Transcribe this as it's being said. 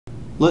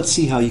let's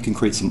see how you can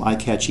create some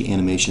eye-catchy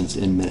animations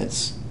in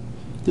minutes.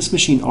 This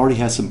machine already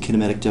has some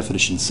kinematic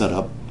definition set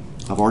up.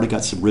 I've already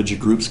got some rigid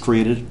groups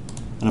created,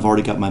 and I've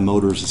already got my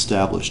motors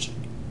established.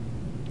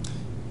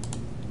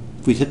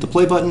 If we hit the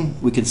play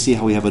button, we can see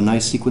how we have a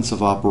nice sequence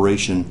of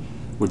operation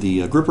where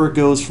the gripper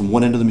goes from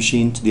one end of the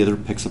machine to the other,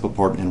 picks up a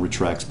part, and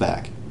retracts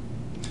back.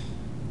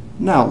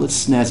 Now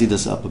let's snazzy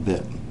this up a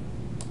bit.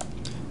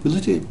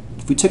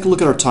 If we take a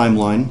look at our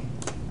timeline,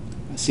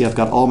 see I've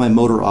got all my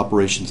motor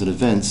operations and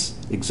events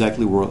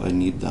exactly where I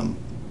need them.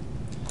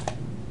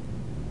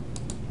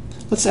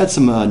 Let's add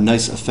some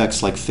nice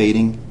effects like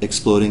fading,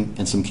 exploding,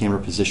 and some camera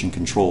position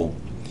control.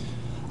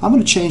 I'm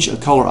going to change a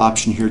color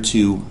option here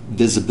to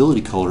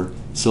visibility color,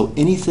 so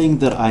anything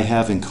that I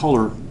have in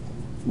color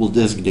will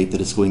designate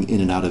that it's going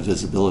in and out of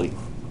visibility.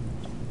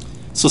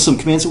 So some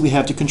commands that we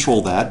have to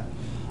control that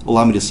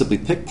allow me to simply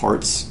pick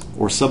parts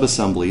or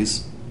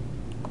subassemblies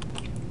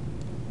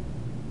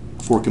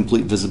for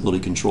complete visibility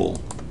control.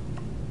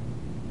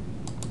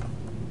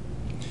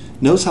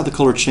 Notice how the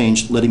color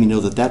changed, letting me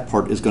know that that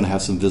part is going to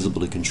have some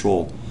visibility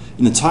control.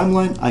 In the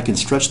timeline, I can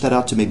stretch that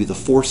out to maybe the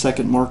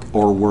 4-second mark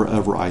or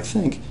wherever I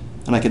think,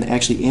 and I can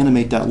actually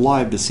animate that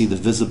live to see the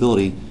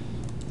visibility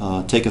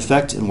take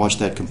effect and watch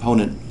that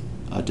component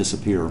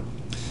disappear.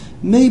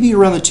 Maybe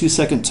around the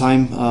 2-second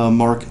time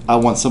mark, I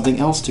want something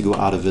else to go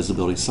out of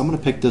visibility. So I'm going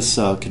to pick this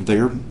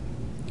conveyor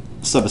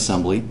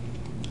subassembly.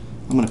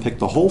 I'm going to pick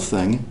the whole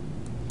thing,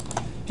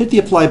 hit the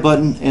apply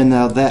button, and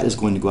now that is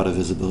going to go out of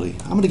visibility.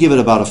 I'm going to give it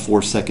about a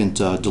 4-second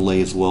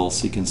delay as well,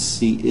 so you can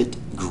see it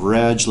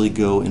gradually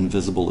go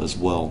invisible as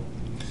well.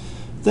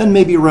 Then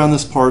maybe around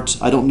this part,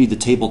 I don't need the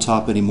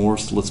tabletop anymore,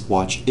 so let's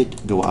watch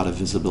it go out of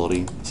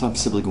visibility. So I'm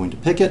simply going to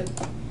pick it,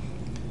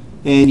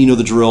 and you know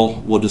the drill,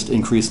 we'll just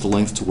increase the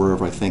length to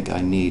wherever I think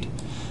I need.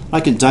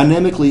 I can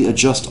dynamically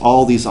adjust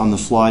all these on the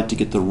fly to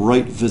get the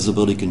right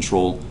visibility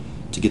control,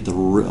 to get the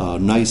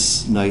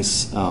nice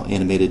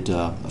animated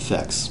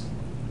effects.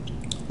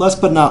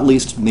 Last but not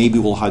least, maybe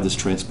we'll hide this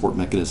transport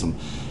mechanism.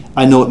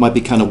 I know it might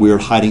be kind of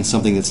weird hiding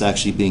something that's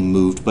actually being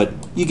moved, but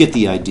you get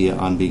the idea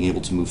on being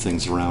able to move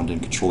things around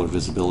and control their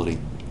visibility.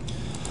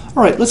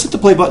 Alright, let's hit the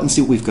play button and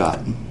see what we've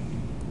got. You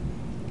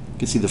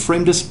can see the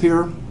frame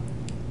disappear,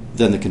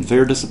 then the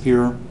conveyor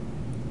disappear,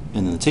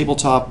 and then the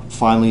tabletop,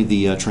 finally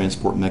the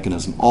transport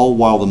mechanism, all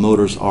while the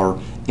motors are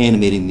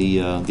animating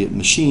the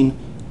machine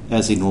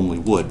as they normally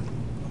would.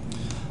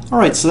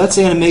 Alright, so that's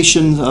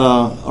animation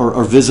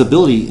or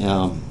visibility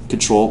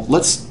control.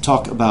 Let's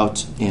talk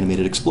about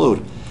animated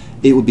explode.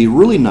 It would be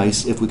really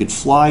nice if we could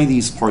fly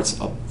these parts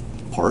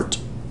apart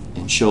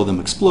and show them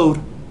explode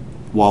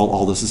while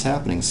all this is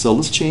happening. So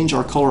let's change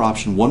our color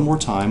option one more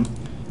time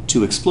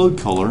to explode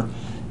color,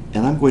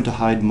 and I'm going to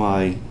hide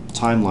my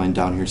timeline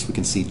down here so we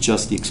can see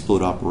just the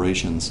explode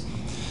operations.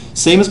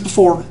 Same as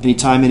before,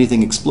 anytime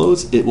anything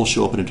explodes, it will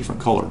show up in a different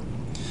color.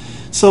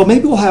 So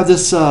maybe we'll have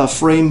this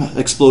frame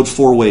explode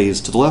 4 ways,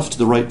 to the left, to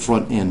the right,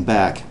 front, and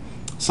back.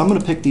 So I'm going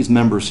to pick these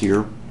members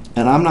here,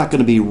 and I'm not going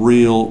to be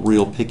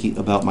real picky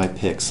about my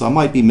picks. So I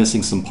might be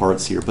missing some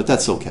parts here, but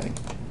that's okay.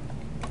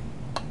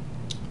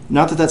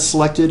 Now that that's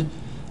selected,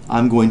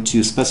 I'm going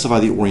to specify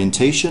the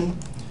orientation,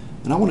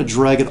 and I want to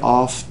drag it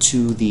off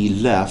to the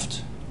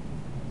left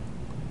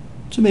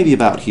to maybe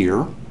about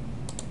here,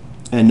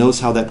 and notice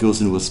how that goes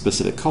into a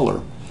specific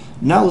color.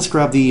 Now let's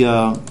grab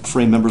the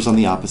frame members on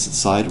the opposite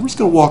side. We're just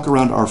going to walk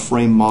around our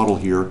frame model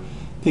here,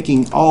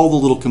 picking all the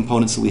little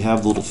components that we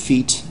have, the little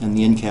feet and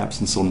the end caps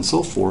and so on and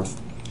so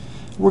forth.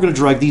 We're going to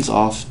drag these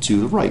off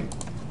to the right.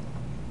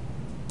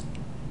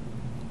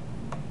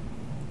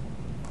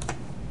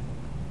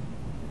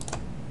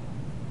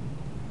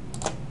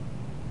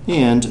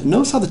 And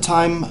notice how the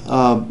time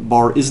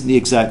bar isn't the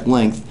exact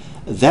length.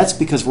 That's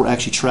because we're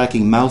actually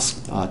tracking mouse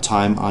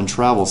time on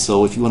travel.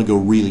 So if you want to go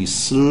really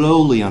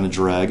slowly on a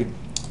drag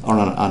or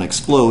on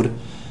explode,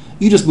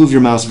 you just move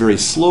your mouse very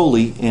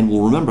slowly and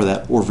we'll remember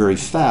that, or very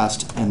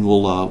fast, and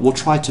we'll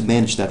try to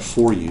manage that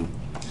for you.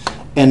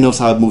 And notice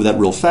how I move that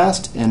real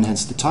fast, and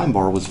hence the time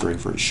bar was very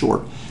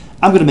short.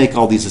 I'm going to make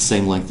all these the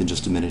same length in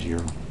just a minute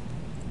here.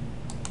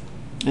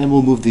 And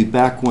we'll move the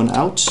back one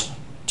out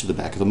to the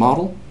back of the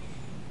model.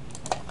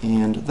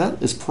 And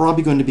that is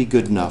probably going to be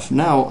good enough.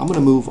 Now I'm going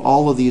to move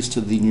all of these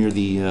to near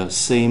the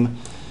same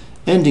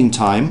ending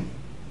time.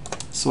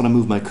 So when I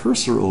move my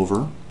cursor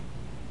over,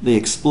 they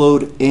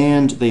explode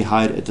and they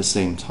hide at the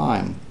same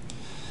time.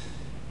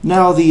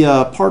 Now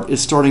the part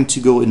is starting to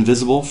go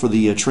invisible for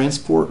the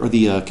transport or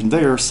the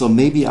conveyor, so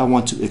maybe I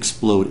want to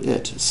explode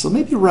it. So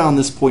maybe around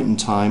this point in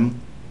time,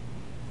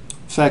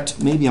 in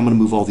fact, maybe I'm going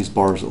to move all these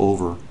bars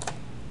over.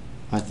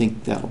 I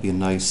think that'll be a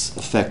nice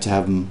effect to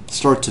have them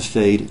start to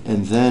fade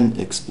and then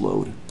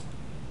explode.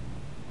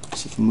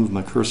 So if I move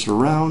my cursor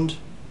around,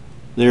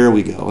 there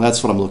we go.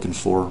 That's what I'm looking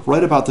for.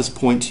 Right about this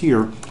point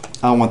here,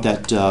 I want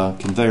that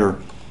conveyor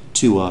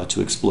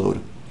to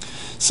explode.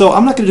 So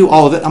I'm not going to do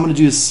all of it. I'm going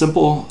to do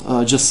simple,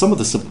 just some of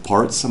the simple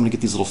parts. I'm going to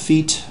get these little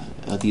feet,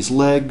 these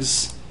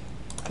legs,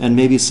 and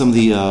maybe some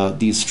of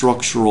these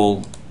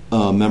structural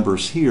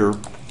members here,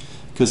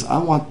 because I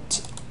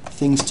want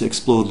things to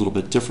explode a little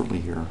bit differently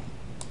here.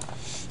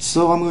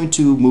 So I'm going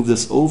to move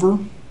this over,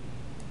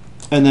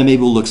 and then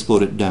maybe we'll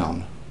explode it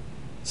down.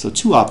 So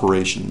 2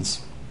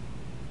 operations.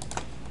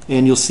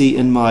 And you'll see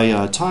in my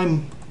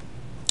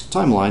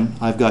timeline,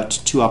 I've got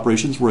 2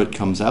 operations where it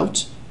comes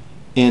out,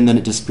 and then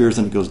it disappears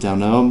and it goes down.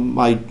 Now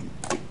my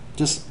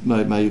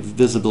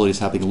visibility is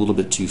happening a little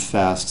bit too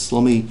fast, so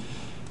let me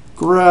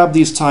grab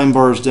these time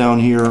bars down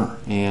here,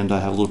 and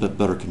I have a little bit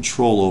better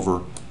control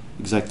over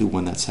exactly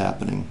when that's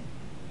happening.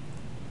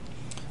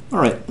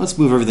 Alright, let's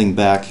move everything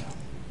back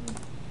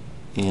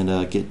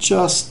and get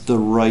just the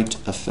right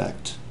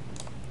effect.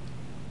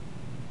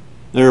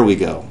 There we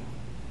go.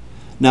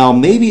 Now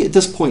maybe at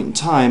this point in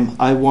time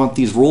I want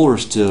these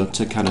rollers to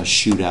kind of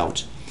shoot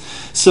out.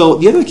 So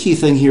the other key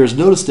thing here is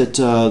notice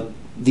that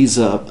these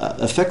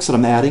effects that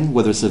I'm adding,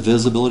 whether it's a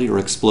visibility or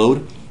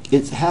explode,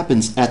 it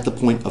happens at the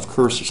point of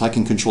cursor, so I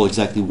can control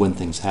exactly when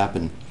things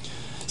happen.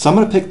 So I'm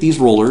going to pick these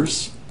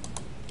rollers,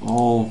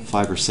 all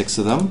 5 or 6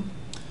 of them,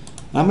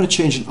 and I'm going to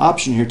change an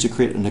option here to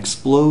create an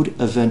explode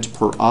event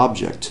per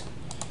object.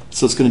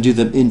 So it's going to do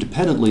them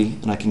independently,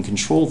 and I can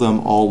control them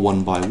all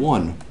one by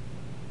one.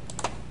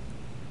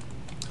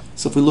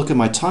 So if we look at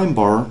my time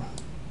bar,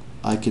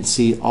 I can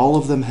see all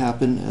of them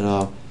happen at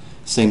the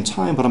same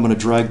time, but I'm going to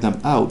drag them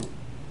out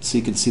so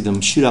you can see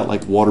them shoot out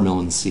like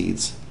watermelon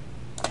seeds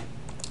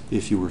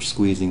if you were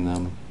squeezing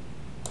them.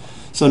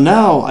 So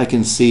now I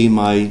can see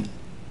my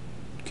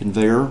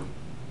conveyor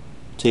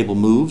table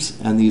moves,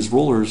 and these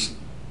rollers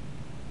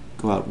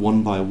go out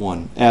one by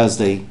one as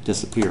they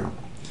disappear.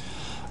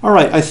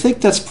 Alright, I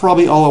think that's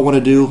probably all I want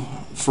to do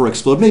for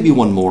explode. Maybe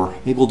one more.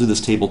 Maybe we'll do this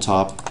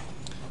tabletop.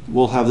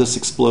 We'll have this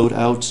explode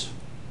out.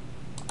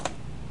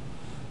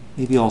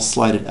 Maybe I'll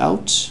slide it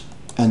out,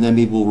 and then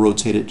maybe we'll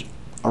rotate it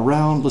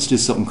around. Let's do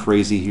something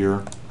crazy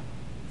here.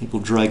 Maybe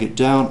we'll drag it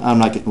down. I'm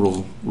not getting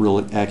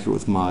real accurate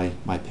with my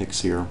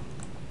picks here.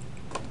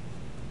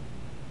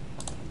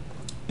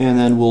 And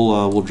then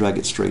we'll drag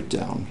it straight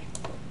down.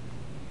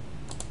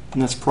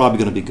 And that's probably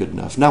going to be good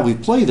enough. Now we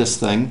play this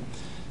thing.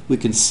 We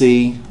can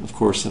see, of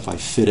course, if I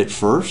fit it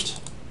first.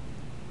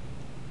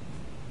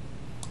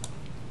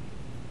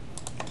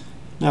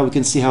 Now we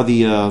can see how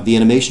the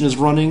animation is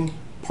running.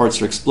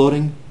 Parts are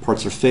exploding,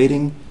 parts are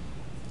fading.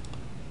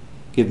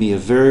 Give me a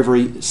very,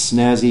 very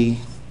snazzy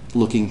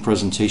looking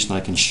presentation that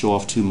I can show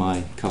off to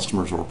my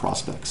customers or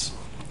prospects.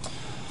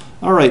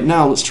 Alright,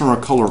 now let's turn our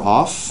color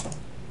off,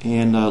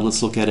 and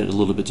let's look at it a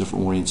little bit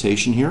different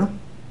orientation here.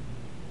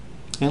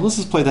 And let's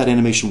just play that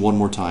animation one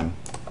more time.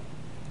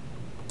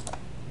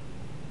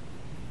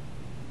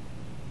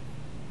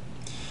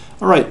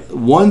 Alright,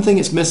 one thing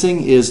it's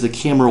missing is the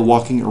camera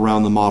walking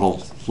around the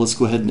model. Let's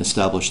go ahead and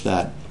establish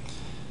that.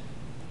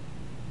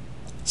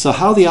 So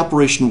how the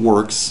operation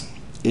works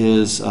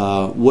is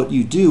what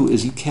you do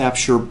is you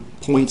capture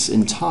points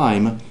in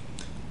time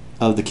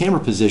of the camera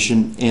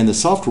position, and the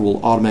software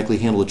will automatically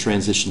handle the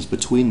transitions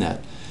between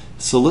that.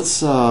 So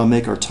let's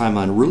make our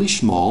timeline really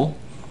small,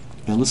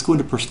 and let's go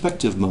into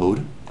perspective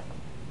mode.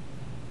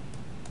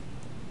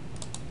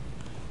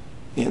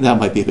 And that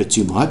might be a bit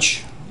too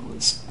much.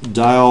 Let's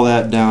dial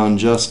that down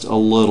just a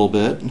little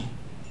bit.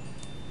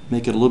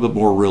 Make it a little bit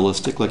more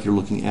realistic, like you're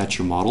looking at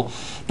your model.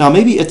 Now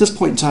maybe at this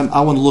point in time I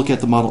want to look at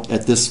the model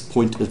at this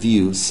point of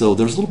view. So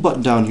there's a little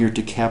button down here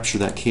to capture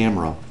that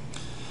camera.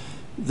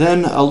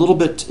 Then a little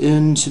bit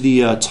into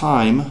the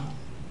time,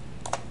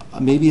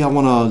 maybe I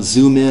want to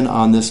zoom in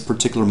on this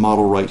particular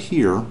model right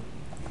here.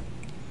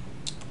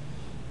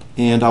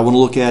 And I want to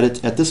look at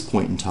it at this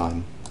point in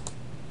time.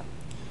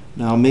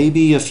 Now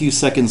maybe a few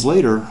seconds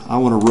later I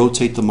want to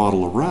rotate the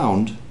model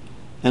around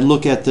and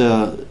look at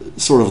the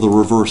sort of the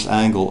reverse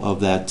angle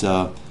of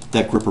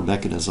that gripper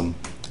mechanism.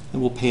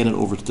 And we'll pan it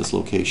over to this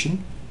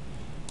location.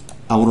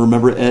 I want to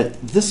remember it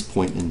at this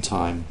point in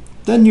time.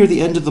 Then near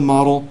the end of the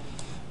model,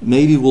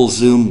 maybe we'll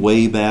zoom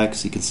way back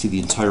so you can see the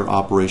entire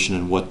operation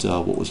and what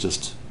was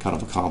just kind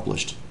of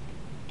accomplished.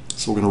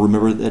 So we're going to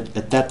remember that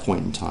at that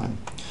point in time.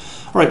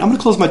 Alright, I'm going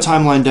to close my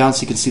timeline down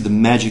so you can see the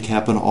magic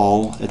happen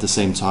all at the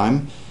same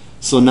time.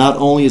 So not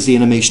only is the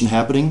animation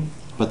happening,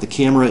 but the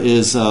camera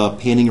is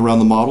panning around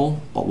the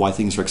model while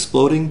things are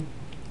exploding,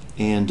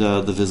 and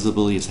the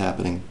visibility is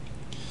happening.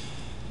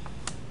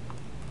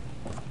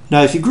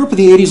 Now if you grew up in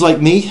the 80s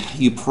like me,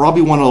 you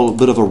probably want a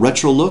bit of a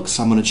retro look,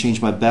 so I'm going to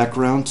change my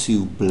background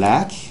to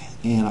black,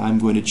 and I'm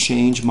going to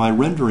change my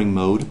rendering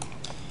mode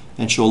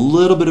and show a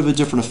little bit of a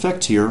different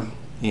effect here,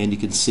 and you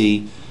can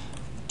see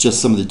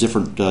just some of the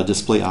different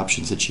display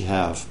options that you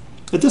have.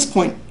 At this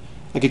point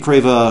I could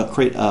create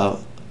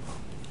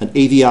an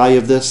AVI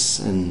of this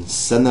and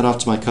send that off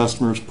to my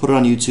customers, put it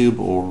on YouTube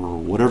or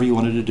whatever you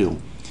wanted to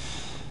do.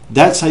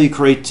 That's how you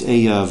create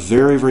a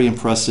very, very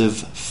impressive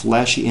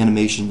flashy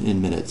animation in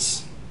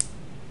minutes.